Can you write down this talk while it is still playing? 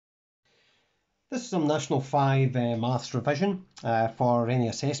This is some National 5 maths revision for any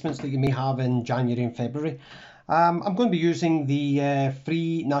assessments that you may have in January and February. I'm going to be using the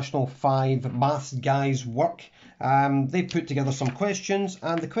free National 5 Maths Guys work. They've put together some questions,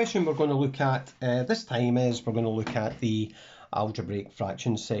 and the question we're going to look at this time is we're going to look at the algebraic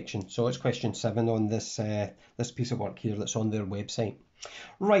fractions section. So it's question 7 on this piece of work here that's on their website.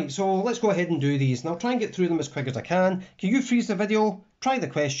 Right, so let's go ahead and do these, and I'll try and get through them as quick as I can. Can you freeze the video, try the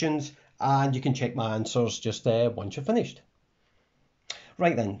questions, and you can check my answers just once you're finished.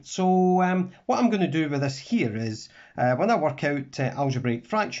 Right then, so what I'm going to do with this here is, when I work out algebraic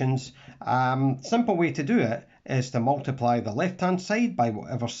fractions, simple way to do it is to multiply the left-hand side by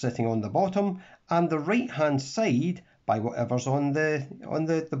whatever's sitting on the bottom, and the right-hand side by whatever's on the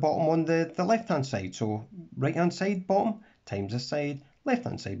bottom on the left-hand side. So right-hand side bottom times this side,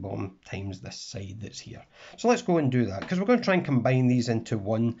 left-hand side bottom times this side that's here. So let's go and do that, because we're going to try and combine these into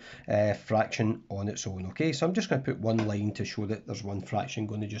one fraction on its own. Okay, so I'm just going to put one line to show that there's one fraction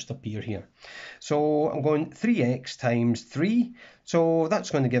going to just appear here. So I'm going 3x times 3, so that's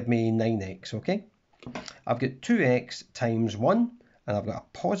going to give me 9x. Okay, I've got 2x times 1, and I've got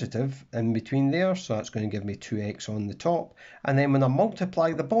a positive in between there, so that's going to give me 2x on the top, and then when I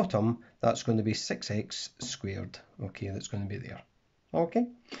multiply the bottom, that's going to be 6x squared. Okay, that's going to be there. Okay,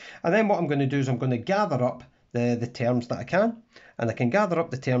 and then what I'm going to do is I'm going to gather up the terms that I can, and I can gather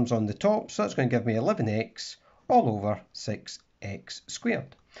up the terms on the top, so that's going to give me 11x all over 6x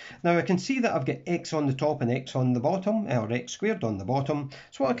squared. Now I can see that I've got x on the top and x on the bottom, or x squared on the bottom,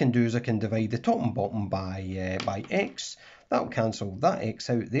 so what I can do is I can divide the top and bottom by x. That'll cancel that x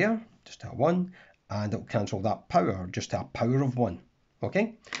out there, just to a 1, and it'll cancel that power, just to a power of 1.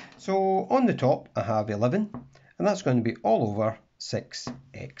 Okay, so on the top I have 11, and that's going to be all over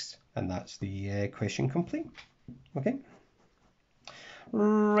 6x, and that's the question complete. Okay,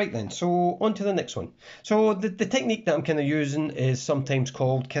 right then, so on to the next one. So the technique that I'm kind of using is sometimes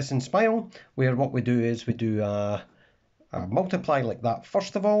called kiss and smile, where what we do is we do a multiply like that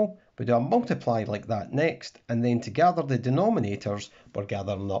first of all, we do a multiply like that next, and then to gather the denominators, we're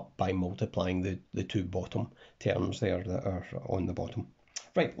gathering up by multiplying the two bottom terms there that are on the bottom.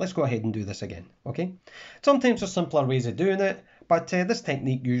 Right, let's go ahead and do this again, okay? Sometimes there's simpler ways of doing it, but this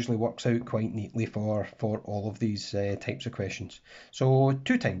technique usually works out quite neatly for all of these types of questions. So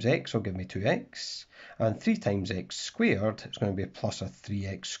 2 times x will give me 2x, and 3 times x squared, it's going to be plus a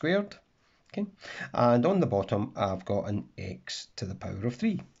 3x squared. Okay, and on the bottom I've got an x to the power of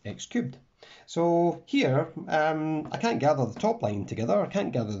 3, x cubed. So here I can't gather the top line together, I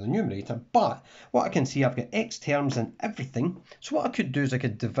can't gather the numerator, but what I can see, I've got x terms in everything, so what I could do is I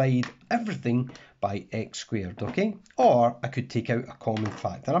could divide everything by x squared, okay? Or I could take out a common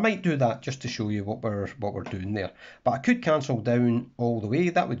factor. I might do that just to show you what we're doing there. But I could cancel down all the way.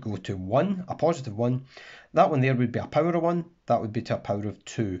 That would go to 1, a positive 1. That one there would be a power of 1. That would be to a power of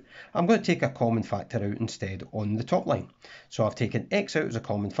 2. I'm going to take a common factor out instead on the top line. So I've taken x out as a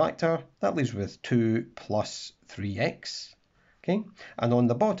common factor. That leaves with 2 plus 3x. Okay, and on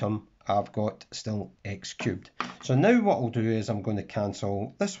the bottom I've got still x cubed. So now what I'll do is I'm going to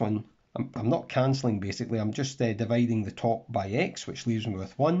cancel this one. I'm not cancelling basically, I'm just dividing the top by x, which leaves me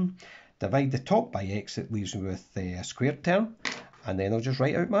with 1. Divide the top by x, it leaves me with a squared term, and then I'll just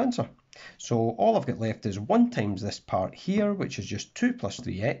write out my answer. So all I've got left is 1 times this part here, which is just 2 plus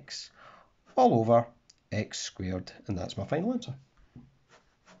 3x, all over x squared, and that's my final answer.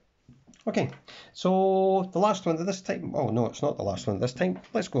 Okay, so the last one of this time, oh no, it's not the last one of this time.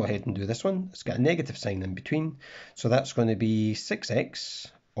 Let's go ahead and do this one. It's got a negative sign in between, so that's going to be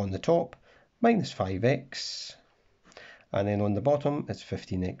 6x on the top minus 5x, and then on the bottom it's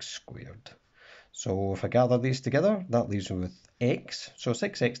 15x squared. So if I gather these together, that leaves me with x. So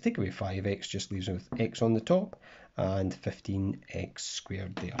 6x take away 5x just leaves me with x on the top and 15x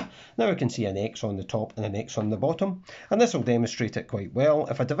squared there. Now I can see an x on the top and an x on the bottom, and this will demonstrate it quite well.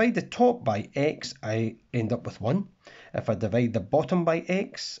 If I divide the top by x, I end up with 1. If I divide the bottom by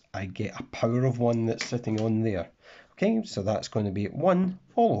x, I get a power of 1 that's sitting on there. Okay, so that's going to be 1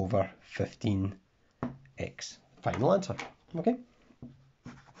 all over 15x. Final answer. Okay,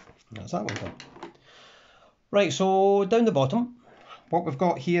 that's that one done. Right, so down the bottom, what we've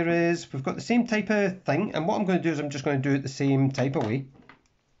got here is we've got the same type of thing, and what I'm going to do is I'm just going to do it the same type of way.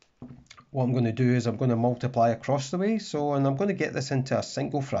 What I'm going to do is I'm going to multiply across the way, and I'm going to get this into a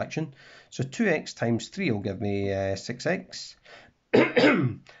single fraction. So 2x times 3 will give me 6x.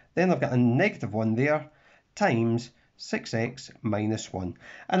 Then I've got a negative 1 there, times 6x minus 1.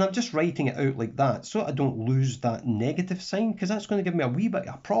 And I'm just writing it out like that so I don't lose that negative sign, because that's going to give me a wee bit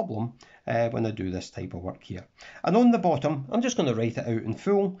of a problem when I do this type of work here. And on the bottom, I'm just going to write it out in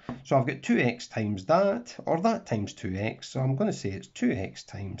full. So I've got 2x times that, or that times 2x. So I'm going to say it's 2x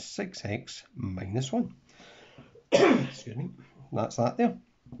times 6x minus 1. Excuse me. That's that there.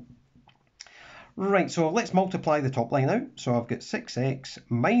 Right, so let's multiply the top line out. So I've got 6x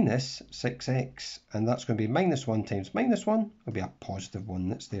minus 6x, and that's going to be minus 1 times minus 1. It'll be a positive 1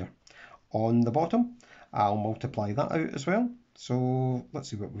 that's there. On the bottom, I'll multiply that out as well. So let's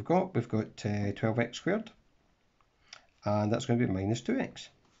see what we've got. We've got 12x squared, and that's going to be minus 2x.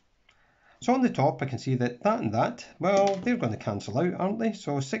 So on the top, I can see that and that, well, they're going to cancel out, aren't they?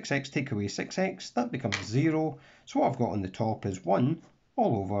 So 6x take away 6x, that becomes 0. So what I've got on the top is 1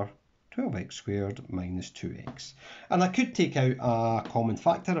 all over 12x squared minus 2x. And I could take out a common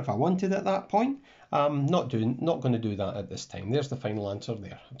factor if I wanted at that point. I'm not going to do that at this time. There's the final answer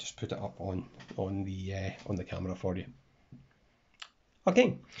there. I'll just put it up on the camera for you.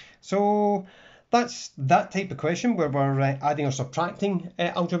 Okay, so that's that type of question where we're adding or subtracting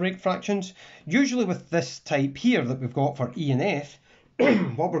algebraic fractions. Usually with this type here that we've got for E and F,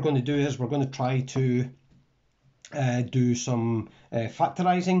 what we're going to do is we're going to try to do some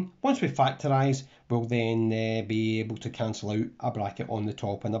factorising. Once we factorise, we'll then be able to cancel out a bracket on the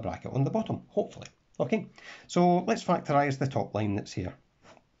top and a bracket on the bottom, hopefully. Okay, so let's factorise the top line that's here.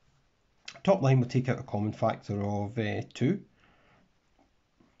 Top line will take out a common factor of 2.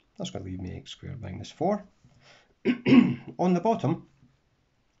 That's going to leave me x squared minus 4. On the bottom,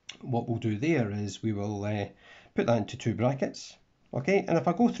 what we'll do there is we will put that into 2 brackets. Okay, and if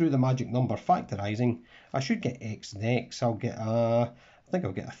I go through the magic number factorising, I should get x and x. I'll get I think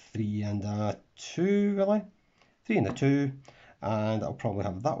I'll get a 3 and a 2, will I? 3 and a 2, and I'll probably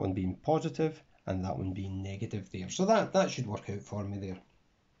have that one being positive and that one being negative there. So that should work out for me there.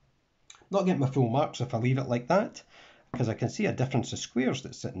 Not getting my full marks if I leave it like that, because I can see a difference of squares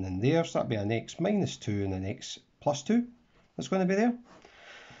that's sitting in there. So that'd be an x minus 2 and an x plus 2 that's going to be there.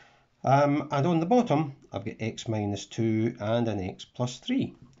 And on the bottom, I've got x minus 2 and an x plus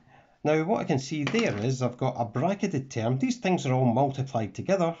 3. Now, what I can see there is I've got a bracketed term. These things are all multiplied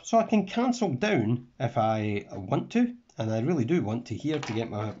together, so I can cancel down if I want to, and I really do want to here to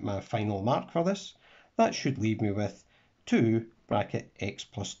get my final mark for this. That should leave me with 2 bracket x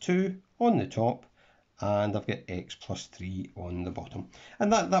plus 2 on the top, and I've got x plus 3 on the bottom.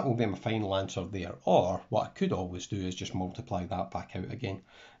 And that will be my final answer there. Or what I could always do is just multiply that back out again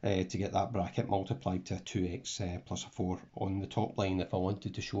to get that bracket multiplied to 2x plus a 4 on the top line if I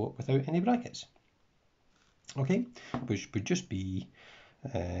wanted to show it without any brackets. Okay, which would just be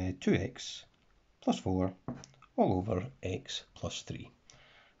 2x plus 4 all over x plus 3.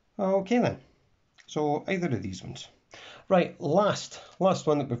 Okay then, so either of these ones. Right, last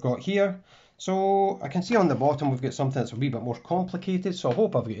one that we've got here. So I can see on the bottom we've got something that's a wee bit more complicated, so I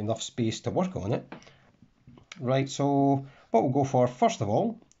hope I've got enough space to work on it. Right, so what we'll go for first of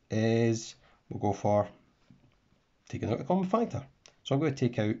all is we'll go for taking out a common factor. So I'm going to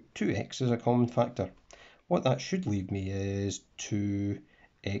take out 2x as a common factor. What that should leave me is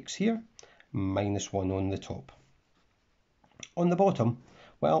 2x here minus 1 on the top. On the bottom,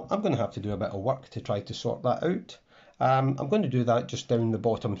 well, I'm going to have to do a bit of work to try to sort that out. I'm going to do that just down the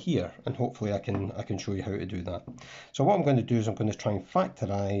bottom here, and hopefully I can show you how to do that. So what I'm going to do is I'm going to try and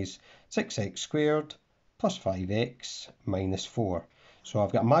factorise 6x squared plus 5x minus 4. So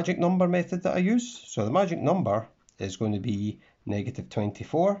I've got a magic number method that I use. So the magic number is going to be negative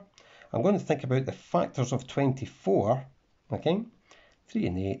 24. I'm going to think about the factors of 24, okay? 3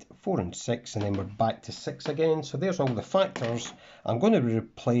 and 8, 4 and 6, and then we're back to 6 again. So there's all the factors. I'm going to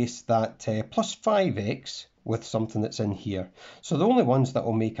replace that plus 5x with something that's in here. So the only ones that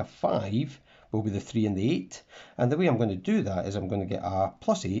will make a 5 will be the 3 and the 8. And the way I'm going to do that is I'm going to get a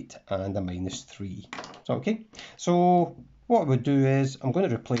plus 8 and a minus 3. So, okay. So what I would do is I'm going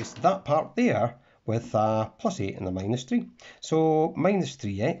to replace that part there with a plus 8 and a minus 3. So minus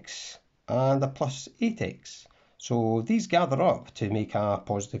 3x and a plus 8x. So these gather up to make a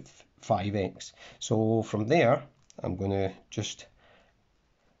positive 5x. So from there, I'm going to just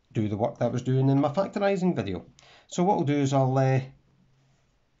do the work that I was doing in my factorising video. So what I'll do is I'll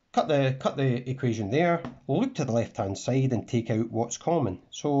cut the equation there, look to the left hand side and take out what's common.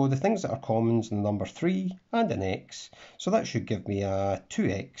 So the things that are common is the number 3 and an x. So that should give me a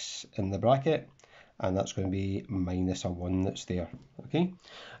 2x in the bracket, and that's going to be minus a 1 that's there. Okay,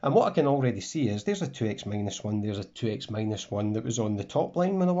 and what I can already see is there's a 2x minus 1, there's a 2x minus 1 that was on the top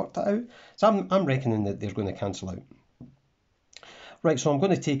line when I worked it out. So I'm reckoning that they're going to cancel out. Right, so I'm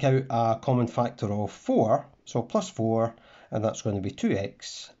going to take out a common factor of 4, so plus 4, and that's going to be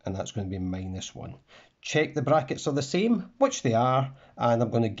 2x, and that's going to be minus 1. Check the brackets are the same, which they are, and I'm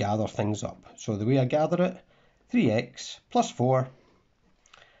going to gather things up. So the way I gather it, 3x plus 4,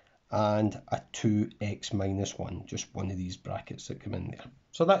 and a 2x minus 1, just one of these brackets that come in there.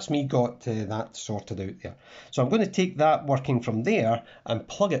 So that's me got that sorted out there. So I'm going to take that working from there and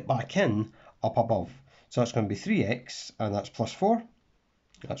plug it back in up above. So that's going to be 3x, and that's plus 4.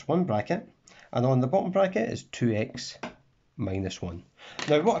 That's one bracket. And on the bottom bracket is 2x minus 1.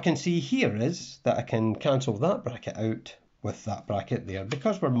 Now what I can see here is that I can cancel that bracket out with that bracket there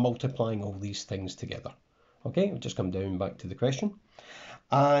because we're multiplying all these things together. Okay, we'll just come down back to the question.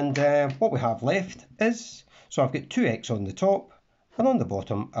 And what we have left is, so I've got 2x on the top, and on the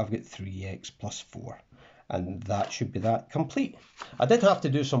bottom I've got 3x plus 4. And that should be that complete. I did have to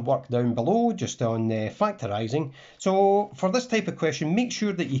do some work down below just on factorising. So for this type of question, make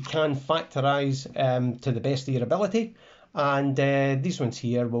sure that you can factorise to the best of your ability. And these ones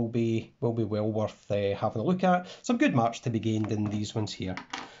here will be well worth having a look at. Some good marks to be gained in these ones here.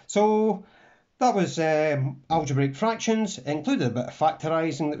 So that was algebraic fractions. It included a bit of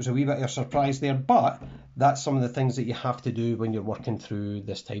factorising. That was a wee bit of a surprise there, but that's some of the things that you have to do when you're working through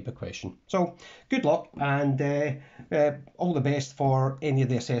this type of question. So good luck, and all the best for any of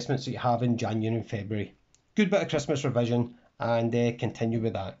the assessments that you have in January and February. Good bit of Christmas revision, and continue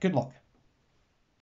with that. Good luck.